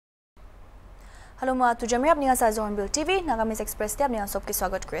Hello ma tu jamia apni asa HornbillTV NAGAMESE Express te apni सबके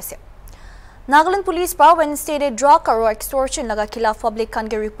स्वागत करे Nagaland Police pa Wednesday de drug aro extortion laga khilaf public kan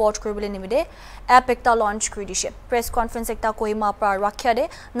ke report koribole nimide app ekta launch kuri dishe press conference ekta Kohima pa rakhya de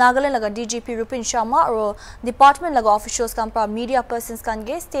Nagaland laga DGP Rupin Sharma aro department laga officials kan pa media persons kan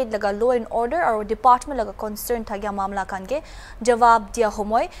ge state laga law and order aro department laga concern thagya mamla kan ge jawab dia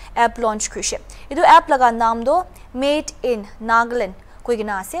homoy app launch kurishe idu app laga naam do Made in Nagaland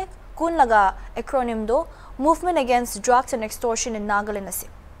koigina ase kun laga acronym do Movement Against Drugs and Extortion in Nagaland ase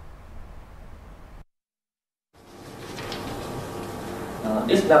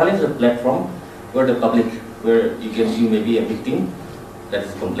This Nagaland is a platform where the public, where you may be a victim, that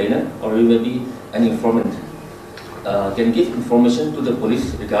is complainant, or you may be an informant, can give information to the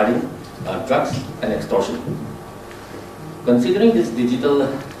police regarding drugs and extortion. Considering this digital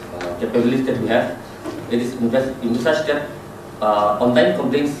capabilities that we have, it is in such that online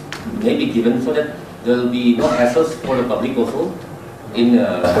complaints may be given so that there will be no hassles for the public also in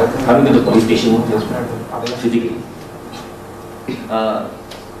coming to the police station physically.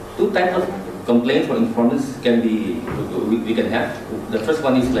 Two types of complaints or informants we can have. The first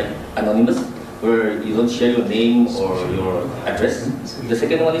one is like anonymous, where you don't share your name or your address. The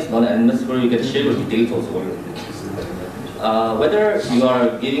second one is non-anonymous, where you can share your details also. Whether you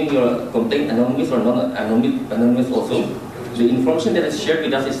are giving your complaint anonymous or non-anonymous also, the information that is shared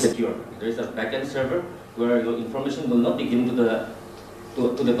with us is secure. There is a backend server where your information will not be given to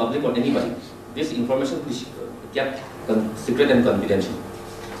the public or anybody. This information is kept secret and confidential.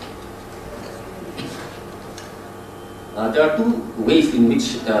 There are two ways in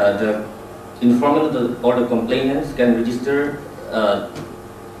which the informant or the complainants can register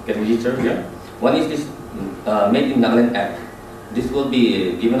here. One is this Made in Nagaland app. This will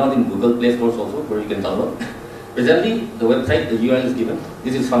be given out in Google Play Store also, where you can download. Presently, the website, the URL is given.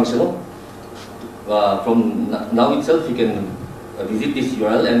 This is functional. From now itself, you can visit this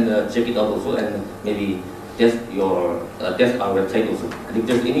URL and check it out also, and maybe test our website also. And if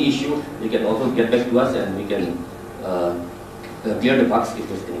there's any issue, you can also get back to us, and we can clear the bugs if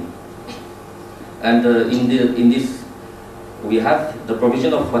there's any. And in this, we have the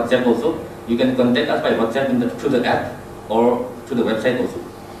provision of WhatsApp also. You can contact us by WhatsApp through the app or through the website also.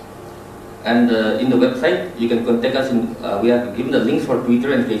 And in the website, you can contact us. We have given the links for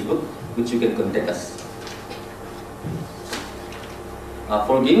Twitter and Facebook, which you can contact us.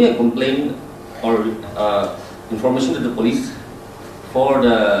 For giving a complaint or information to the police, for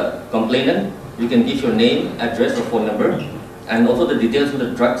the complainant, you can give your name, address, or phone number, and also the details of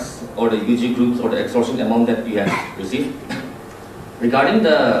the drugs or the UG groups or the extortion amount that you have received. Regarding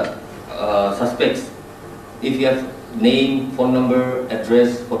the suspects, if you have name, phone number,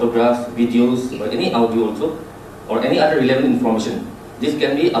 address, photographs, videos, or any audio also, or any other relevant information, this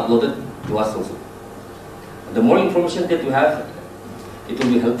can be uploaded to us also. The more information that you have, it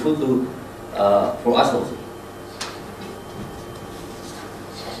will be helpful to for us also.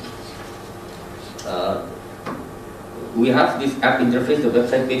 We have this app interface, the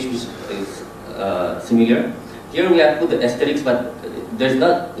website page, which is similar. Here we have put the asterisks, but there's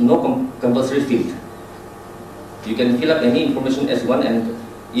no compulsory field. You can fill up any information as one, and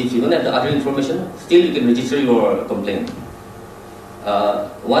if you don't have the other information, still you can register your complaint.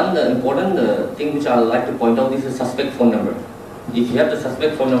 One important thing which I would like to point out is the suspect phone number. If you have the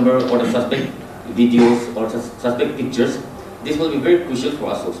suspect phone number or the suspect videos or suspect pictures, this will be very crucial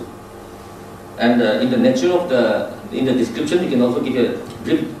for us also. And in the description, you can also give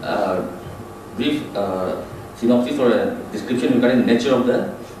a brief synopsis or a description regarding the nature of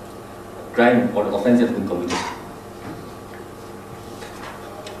the crime or the offense that has been committed.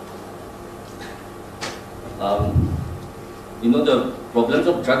 The problems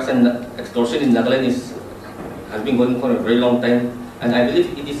of drugs and extortion in Nagaland has been going on for a very long time, and I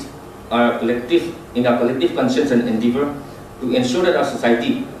believe it is our collective conscience and endeavor to ensure that our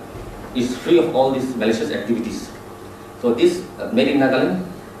society is free of all these malicious activities. So this Made in Nagaland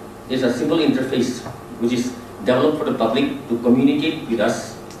is a simple interface which is developed for the public to communicate with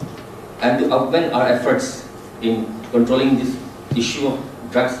us and to augment our efforts in controlling this issue of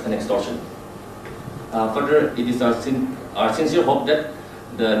drugs and extortion. Further, it is our sincere hope that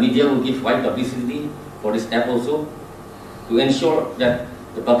the media will give wide publicity for this app also, to ensure that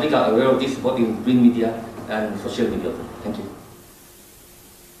the public are aware of this both in print media and social media. Thank you.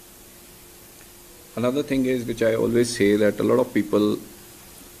 Another thing is, which I always say, that a lot of people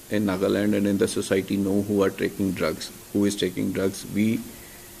in Nagaland and in the society know who are taking drugs, who is taking drugs.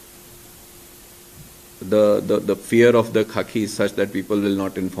 The fear of the khaki is such that people will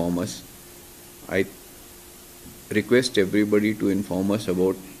not inform us. I request everybody to inform us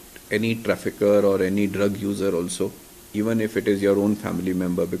about any trafficker or any drug user also, even if it is your own family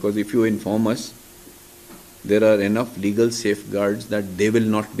member, because if you inform us, there are enough legal safeguards that they will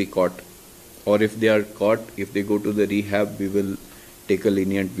not be caught, or if they are caught, if they go to the rehab, we will take a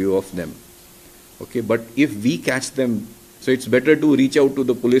lenient view of them. Okay, but if we catch them, so it's better to reach out to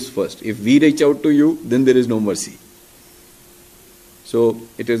the police first. If we reach out to you, then there is no mercy. So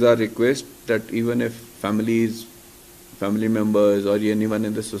it is our request that even if family members or anyone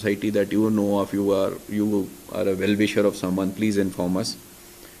in the society that you know of, you are a well-wisher of someone, please inform us.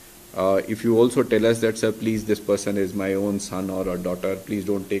 If you also tell us that, sir, please, this person is my own son or a daughter, please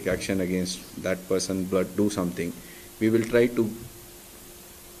don't take action against that person, but do something. We will try to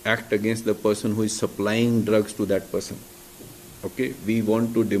act against the person who is supplying drugs to that person. Okay, we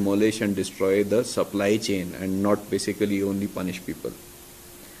want to demolish and destroy the supply chain and not basically only punish people.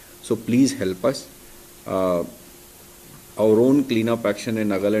 So please help us. Our own cleanup action in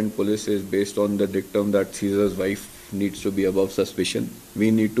Nagaland police is based on the dictum that Caesar's wife needs to be above suspicion.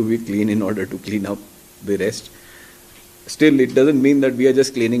 We need to be clean in order to clean up the rest. Still, it doesn't mean that we are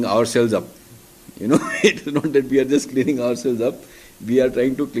just cleaning ourselves up. You know, it's not that we are just cleaning ourselves up. We are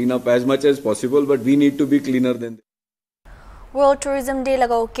trying to clean up as much as possible, but we need to be cleaner than this. World Tourism Day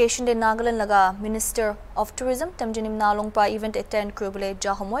laga occasion de Nagaland laga Minister of Tourism Tamjinim Nalongpa event attend krubule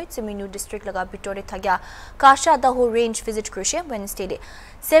Jahomoy Tsiminu district laga bitore thagya Kasha Daho range visit krushe Wednesday day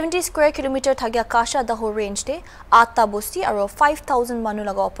 70 square kilometer thagya Kasha Daho range de Atta Bosti aro 5000 manu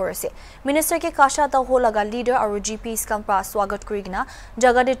laga oporase Minister ke Kasha Daho laga leader aro GPs kampa swagat kurigna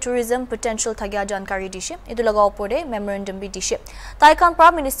jagade tourism potential thagya jankari dishe edu laga opore memorandum bi dishe Taikan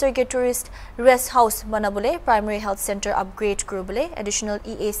Prime Minister ke tourist rest house banabule primary health center upgrade Grubule, additional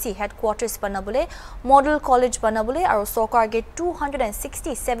EAC headquarters banabule, model college banabule, aro sokar ge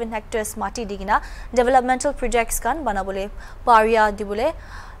 267 hectares mati digina developmental projects kan banabule, paria dibule,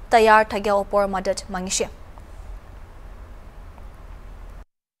 tayar thagya opor madat mangishe.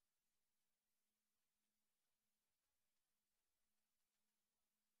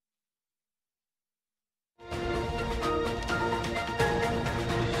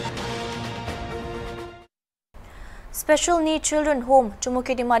 Special Need Children Home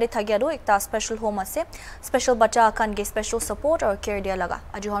Chumukedi Mari Thagyado ekta special home ase special bacha kan ge special support or care dia laga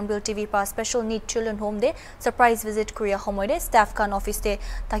Aji Hornbill TV pa Special Need Children Home de surprise visit Korea homoy de staff kan office de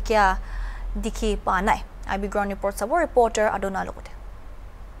takya dikhi pa nai IB ground report sabo reporter Adona logote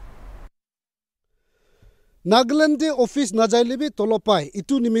Nagaland office najaile tolopai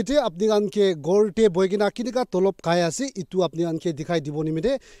itu nimite apni anke gorte boigina kinika tolop kaya ase itu apni anke dikhai dibo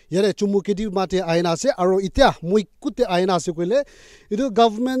nimite yare chumukedi mate aina ase aro itia muikute aina ase koile itu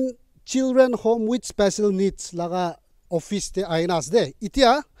government children home with special needs laga office te aina ase de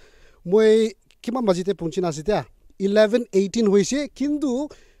itia moi kima majite punchina ase tia 11-18 hoise kindu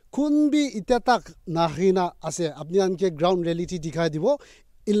kunbi itia tak nahina ase apni anke ground reality dikhai dibo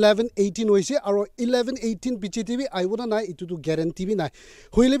 11-18 hoise aro 11-18 piche tv I wona nai itu to guarantee bi nai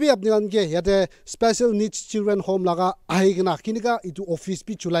hoile bi apni anke yate special needs children home laga aigna kinika itu office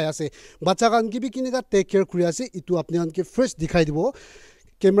bi chulai ase bacha kan ki bi kinika take care kuri ase itu apni anke first dikhai dibo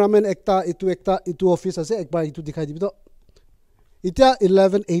cameraman ekta itu office ase ekbar itu dikhai dibi to itia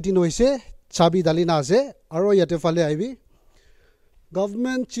 11-18 hoise chabi dalina ase aro yate fale aibi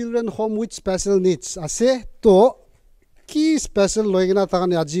government children home with special needs ase to ki special loigina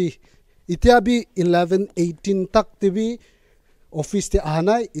takane aji itia bi 11-18 tak tv office te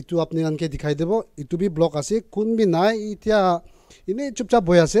ahanai itu apni anke dikhai debo itu bi block ase kun bi nai itia ine chupchap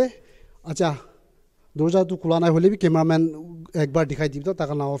boy ase acha dorja tu khula nai hole bi cameraman ekbar dikhai dibto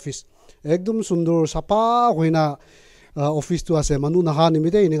takana office ekdom sundor sapa hoina office tu ase manu naha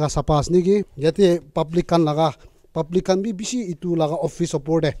nimide inega sapa asni ki yate public kan bi bishi itu laga office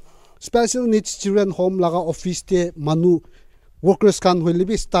support e Special Needs Children Home laga office te manu workers kan hoile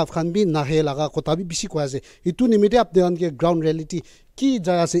bi staff kan bi nahe laga kota bi bisi ko ase itu nimite apde anke ground reality ki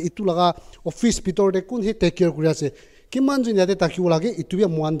jaya ase itu laga office bitor de kun he take care kuri ase kiman jin yate takiu lage itu bi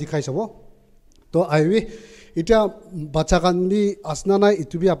muan dikhai sabo to aiwi ita bacha kan bi asna nai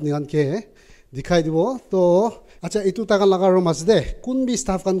itu bi apni anke dikhai dibo to acha itu takan laga room ase de kun bi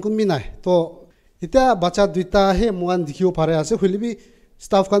staff kan kun bi nai to ita bacha duita he muan dikhiu pare ase hoile bi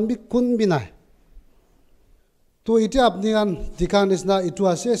staff kan bi kun bi nai to ite apni kan dikhan isna itu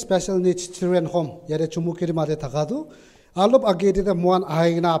ase special needs children home yare chumukeri mate thaka tu alop age te muan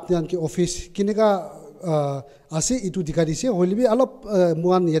aigna apni an ki office kinika ase itu dikai dise hoilibi alop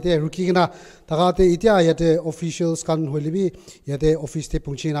muan yate rukigina tagate itia yate officials kan hoilibi yate office te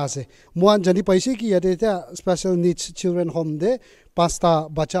pungchina ase muan jani paise ki yate ta special needs children home de pasta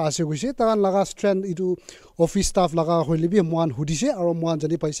bacha ase guise tagan laga strand itu office staff laga hoilibi muan hudise aro muan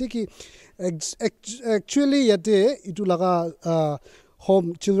jani paise ki actually yate itu laga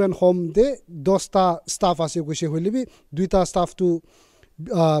home children home de dosta staff ase guise hoilibi duita staff tu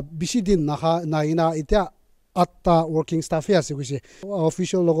bishi din na ina itia atta working staff ya ase guise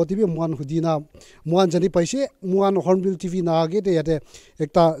official logo tv muan hudina muan jani paise muan HornbillTV na age de yate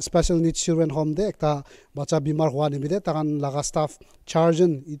ekta special needs children home de ekta bacha bimar hua nimide takan laga staff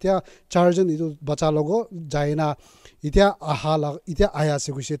chargen itia chargen itu bacha logo jaina itia itia aya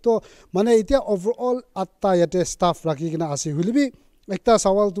ase guise to mane itia overall atta yate staff rakhi kina ase hulibi ekta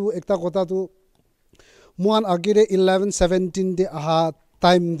sawal tu ekta kota tu muan agire 11-17 de aha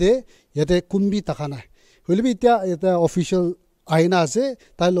time de yate kumbi takana hulibi itia yate official aina ase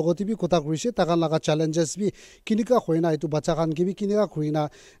tai logoti bi kota kurise takan laga challenges bi kinika khoina itu bacha kan ki bi kinika khoina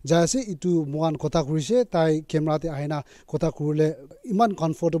jaise itu muan kota kurise tai camera te aina kota kurle iman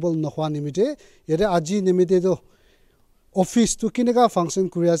comfortable nohwa nimite yate aji nimite do office tu kinika function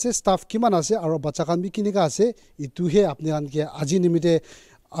kuri ase staff kiman ase aro bacha kan bi kinika ase itu he apni kan ke aji nimite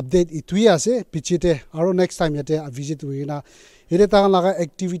update itui ase pichite aro next time yate visit huina ere tagan laga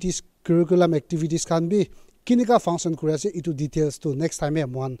activities curriculum activities kan bi kinika function kuri ase itu details to next time e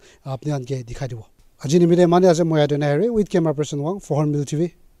mon apni an ke dikhai dibo aji nimite mane ase moya dena here with camera person wang for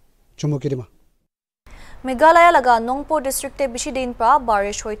HornbillTV chumukirima Meghalaya laga Nongpo district te bishi din pra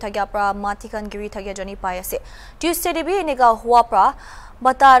barish hoi thagya pra mati kan giri thagya jani pai ase Tuesday de bi nega hua pra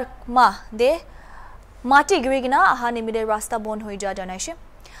batar ma de mati giri gina aha nimide rasta bon hoi ja janaishe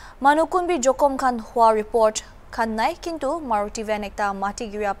Manukun bi jokom khan hua report khan nai kintu Maruti van ekta mati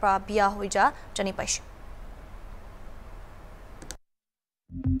giria pra bia hoi ja jani paishe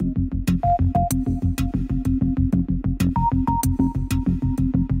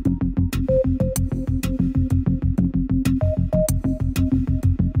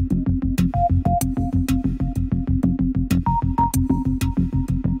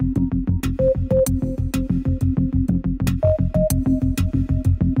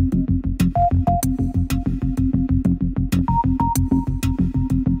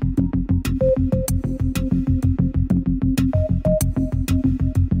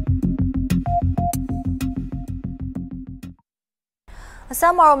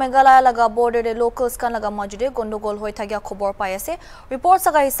Assam aro Meghalaya laga border de locals kan laga majude gondogol hoi thagya khobor pai ase report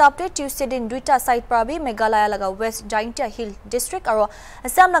saga hisab te Tuesday din duita site prabi Meghalaya laga West Jaintia Hill district aro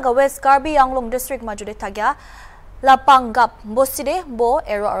Assam laga West Karbi Anglong district majude thagya Lapangap boside bo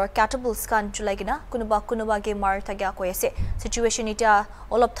ero aro catapults kan chulaigina kunuba ge mar thagya koise situation ita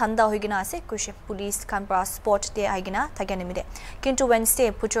olop thanda hoigina ase kushe police kan pra spot te aigina thagya nimide kintu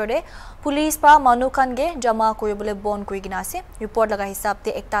Wednesday puchorde police pa manu kan ge jama koribole bon kurigina ase report laga hisab te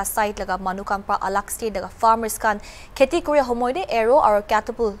ekta site laga manu kan pra alak state laga farmers kan kheti kore homoide ero aro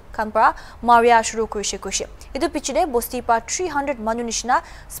catapult kan pra maria shuru kushe idu pichide bosti pa 300 manu nishna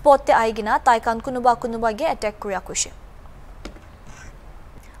spot te aigina taikan kunuba ge attack kuriya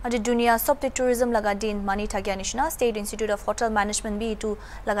Adi dunia sobte tourism laga din mani thagya nishna State Institute of Hotel Management bi itu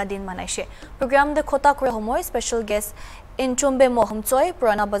laga din manaishe program de khota kore homoy special guest in Chumbe Mohomchoi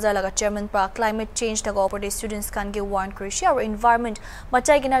Purana Bazar laga chairman pra climate change laga operative students kan ge warn kurishi or environment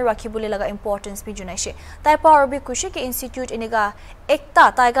bachai gina rakhibule laga importance bi junaishe tai pa arbi kushi ke institute inega ekta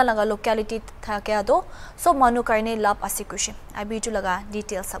taiga laga locality thakya do so manu karne lab ase kushi abi tu laga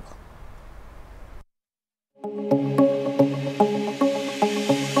details sabo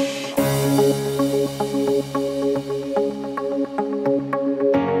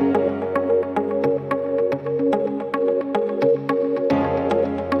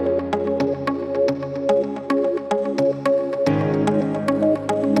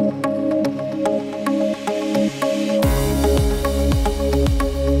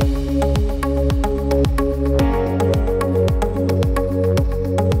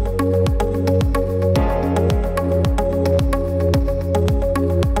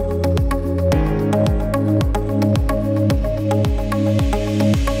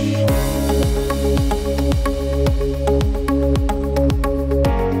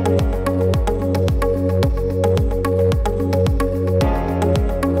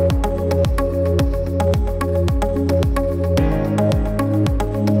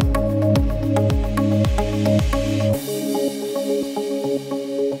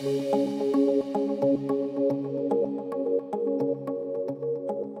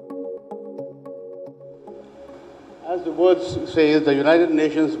the words says, the United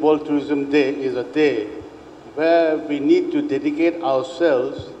Nations World Tourism Day is a day where we need to dedicate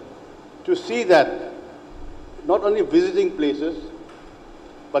ourselves to see that not only visiting places,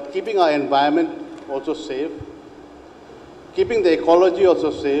 but keeping our environment also safe, keeping the ecology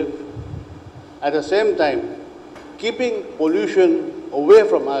also safe, at the same time, keeping pollution away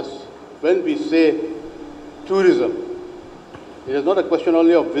from us when we say tourism. It is not a question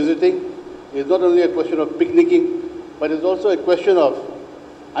only of visiting, it is not only a question of picnicking, but it's also a question of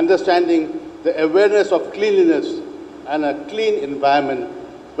understanding the awareness of cleanliness and a clean environment.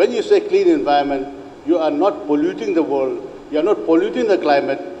 When you say clean environment, you are not polluting the world, you are not polluting the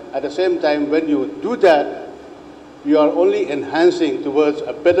climate. At the same time, when you do that, you are only enhancing towards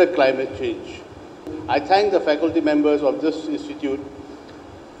a better climate change. I thank the faculty members of this institute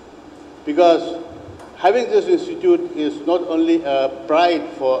because having this institute is not only a pride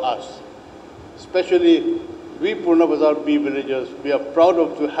for us, especially we Purna Bazar B villagers, we are proud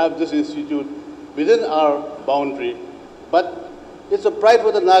of to have this institute within our boundary, but it's a pride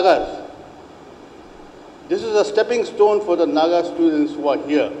for the Nagas. This is a stepping stone for the Naga students who are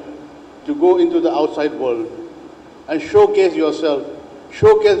here to go into the outside world and showcase yourself,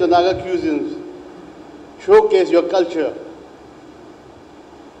 showcase the Naga cuisines, showcase your culture,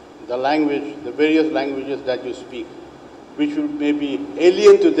 the language, the various languages that you speak, which may be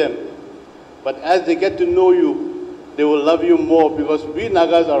alien to them. But as they get to know you, they will love you more because we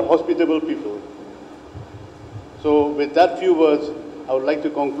Nagas are hospitable people. So with that few words, I would like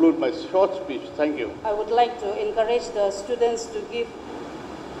to conclude my short speech. Thank you. I would like to encourage the students to give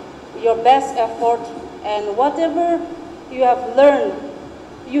your best effort, and whatever you have learned,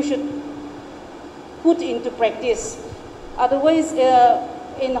 you should put into practice. Otherwise,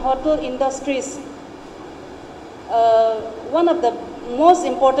 in hotel industries, one of the most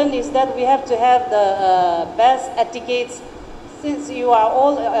important is that we have to have the best etiquettes. Since you are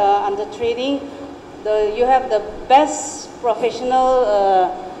all under training, you have the best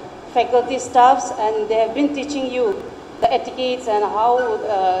professional faculty staffs, and they have been teaching you the etiquettes and how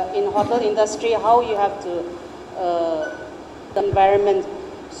in hotel industry how you have to the environment.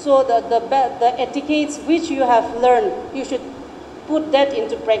 So the etiquettes which you have learned, you should put that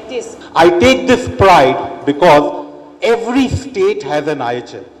into practice. I take this pride because every state has an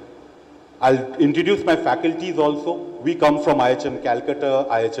IHM. I'll introduce my faculties also. We come from IHM Calcutta,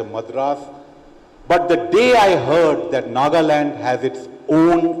 IHM Madras. But the day I heard that Nagaland has its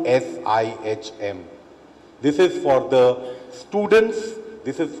own SIHM, this is for the students,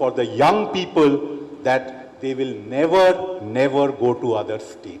 this is for the young people, that they will never go to other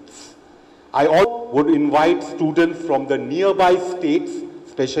states. I also would invite students from the nearby states,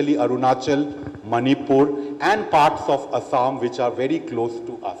 especially Arunachal, Manipur, and parts of Assam, which are very close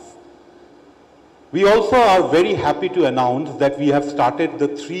to us. We also are very happy to announce that we have started the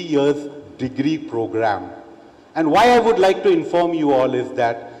 3 years degree program. And why I would like to inform you all is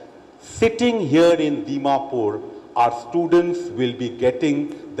that sitting here in Dimapur, our students will be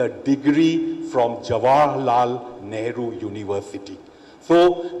getting the degree from Jawaharlal Nehru University.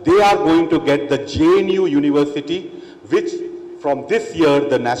 So they are going to get the JNU University, which from this year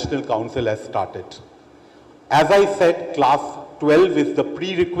the National Council has started. As I said, class 12 is the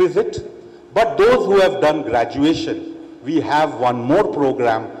prerequisite, but those who have done graduation, we have one more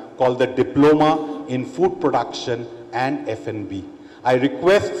program called the Diploma in Food Production and F&B. I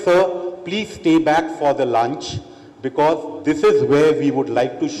request, sir, please stay back for the lunch, because this is where we would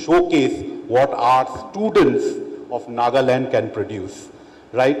like to showcase what our students of Nagaland can produce,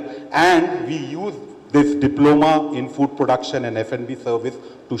 right? And we use this Diploma in Food Production and F&B service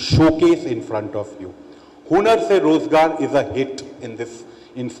to showcase in front of you. Hunar Se Rozgar is a hit in this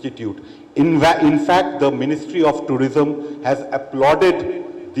institute. In fact, the Ministry of Tourism has applauded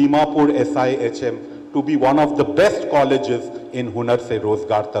Dimapur SIHM to be one of the best colleges in Hunar Se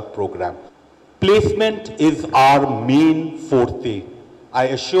Rozgar Tak program. Placement is our main forte. I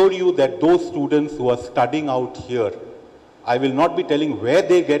assure you that those students who are studying out here, I will not be telling where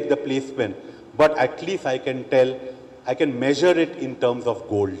they get the placement, but at least I can tell, I can measure it in terms of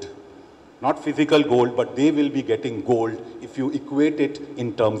gold. Not physical gold, but they will be getting gold if you equate it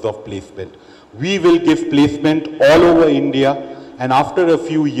in terms of placement. We will give placement all over India, and after a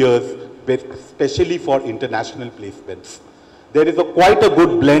few years, especially for international placements. There is quite a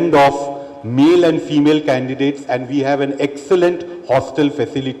good blend of male and female candidates, and we have an excellent hostel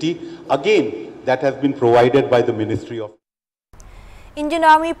facility, again, that has been provided by the Ministry of Indian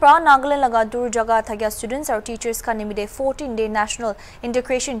Army pra Nagaland laga dur jaga thagya students or teachers ka nimide 14-day national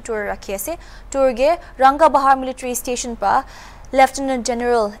integration tour rakhi ase. Tour ge Ranga Bahar military station pa Lieutenant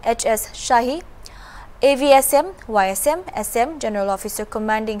General HS Shahi AVSM, YSM, SM, General Officer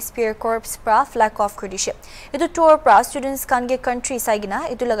Commanding Spear Corps pra flag off kudishe. Itu tour pra students kan ge country saigina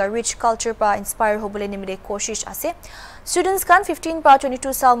itu laga rich culture pra inspire hobole nimide koshish ase. Students kan 15 pra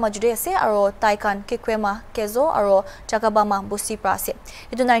 22 sal majude ase aro tai kan Kikwema Kezo aro Chakabama Busi pra ase.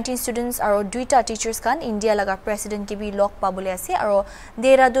 Itu 19 students aro duita teachers kan India laga president gibi lok pabole ase aro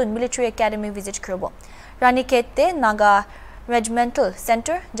Dehradun military academy visit krobo. Ranikette Naga Regimental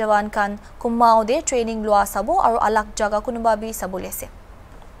Center Jawan Khan Kumao de training loa sabo aro alak jaga kunuba bi sabulese.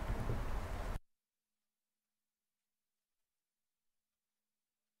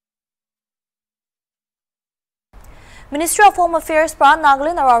 Ministry of Home Affairs pra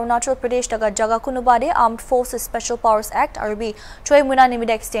Nagaland aro Arunachal Pradesh daga jaga kunuba de Armed Forces Special Powers Act RB choi muna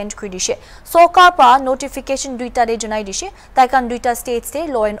nimide extend kridishe. Sokar pra notification duita de janai dishe taikan duita states de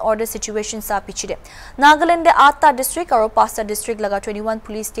law and order situation sa pichide. Nagaland de 8 district aro 5 district laga 21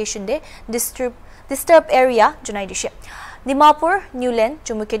 police station de disturb area janai dishe. Dimapur, Newland,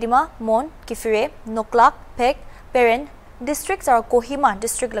 Chumukedima, Mon, Kifire, Noklak, Pek, Peren districts are Kohima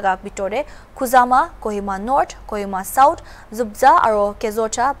district laga bitore, Kuzama, Kohima North, Kohima South, Zubza aro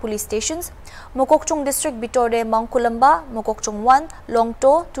Kezocha police stations, Mokokchung district bitore Mangkulamba, Mokokchung 1,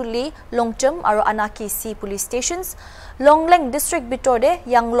 Longto, Tuli, Longchum aro Anaki C police stations, Longleng district bitore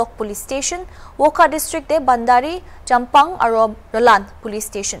Yanglok police station, Woka district de Bandari, Champang aro Ralan police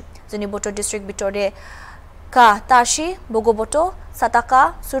station, Zuniboto district bitore Ka Tashi, Bogoboto,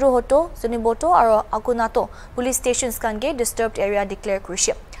 Sataka, Suruhoto, Zuniboto aro Akunato police stations kange disturbed area declare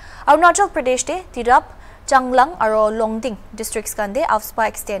crucial. Arunachal Pradesh de Tirap, Changlang aro Longding districts kande AFSPA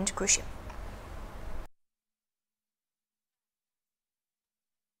extend crucial.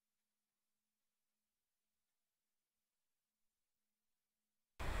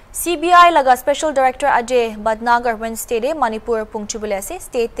 CBI laga Special Director Ajay Badnagar Wednesday de Manipur pungchibule ase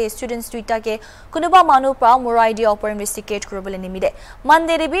state te students duita ke kunuba manu pra morai dia opor investigate kurubule nimide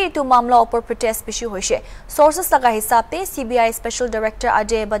Monday de bi tu mamla opor protest bishi hoise sources laga hisab te CBI Special Director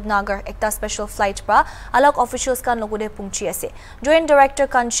Ajay Badnagar ekta special flight pra alak officials kan logode pungchi ase Joint Director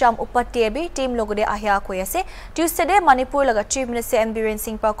Kansham Upatia bi team logode ahya koi ase Tuesday de Manipur laga Chief Minister M Biren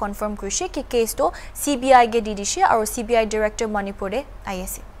Singh pra confirm kurise ki case to CBI ge didishe aro CBI Director Manipur de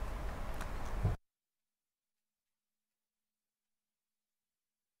ayase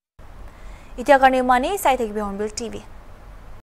Itiagar Nirmani, Sai Hornbill TV.